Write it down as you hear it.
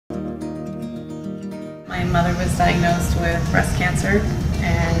My mother was diagnosed with breast cancer,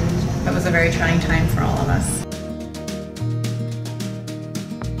 and it was a very trying time for all of us.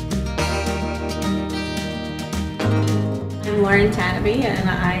 I'm Lauren Tanabe, and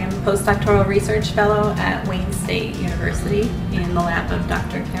I am a postdoctoral research fellow at Wayne State University in the lab of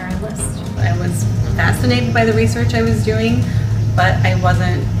Dr. Karen List. I was fascinated by the research I was doing, but I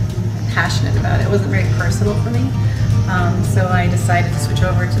wasn't passionate about it. It wasn't very personal for me. So I decided to switch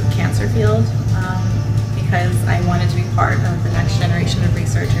over to the cancer field because I wanted to be part of the next generation of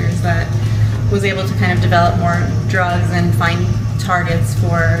researchers that was able to kind of develop more drugs and find targets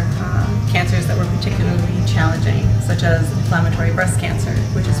for cancers that were particularly challenging, such as inflammatory breast cancer,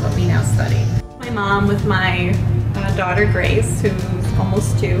 which is what we now study. My mom with my daughter Grace, who's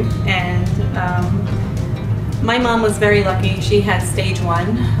almost 2, and my mom was very lucky. She had stage 1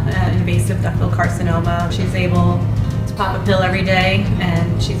 invasive ductal carcinoma. She's able to pop a pill every day,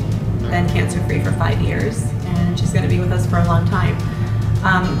 and she's been cancer-free for 5 years, and she's going to be with us for a long time.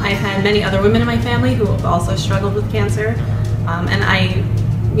 I've had many other women in my family who have also struggled with cancer, and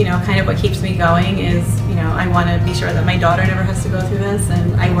kind of what keeps me going is, I want to be sure that my daughter never has to go through this,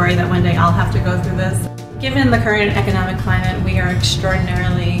 and I worry that one day I'll have to go through this. Given the current economic climate, we are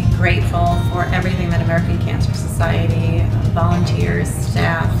extraordinarily grateful for everything that American Cancer Society, volunteers,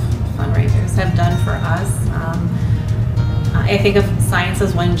 staff, fundraisers have done for us. I think of science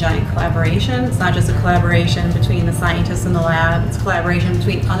as one giant collaboration. It's not just a collaboration between the scientists in the lab, it's a collaboration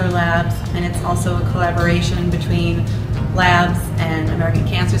between other labs, and it's also a collaboration between labs and American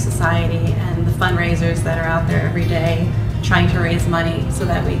Cancer Society and the fundraisers that are out there every day trying to raise money so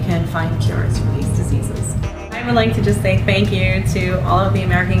that we can find cures for these diseases. I would like to just say thank you to all of the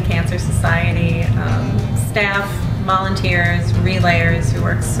American Cancer Society staff, volunteers, relayers who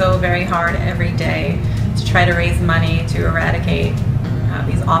work so very hard every day to try to raise money to eradicate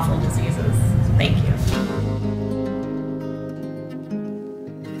these awful diseases. Thank you.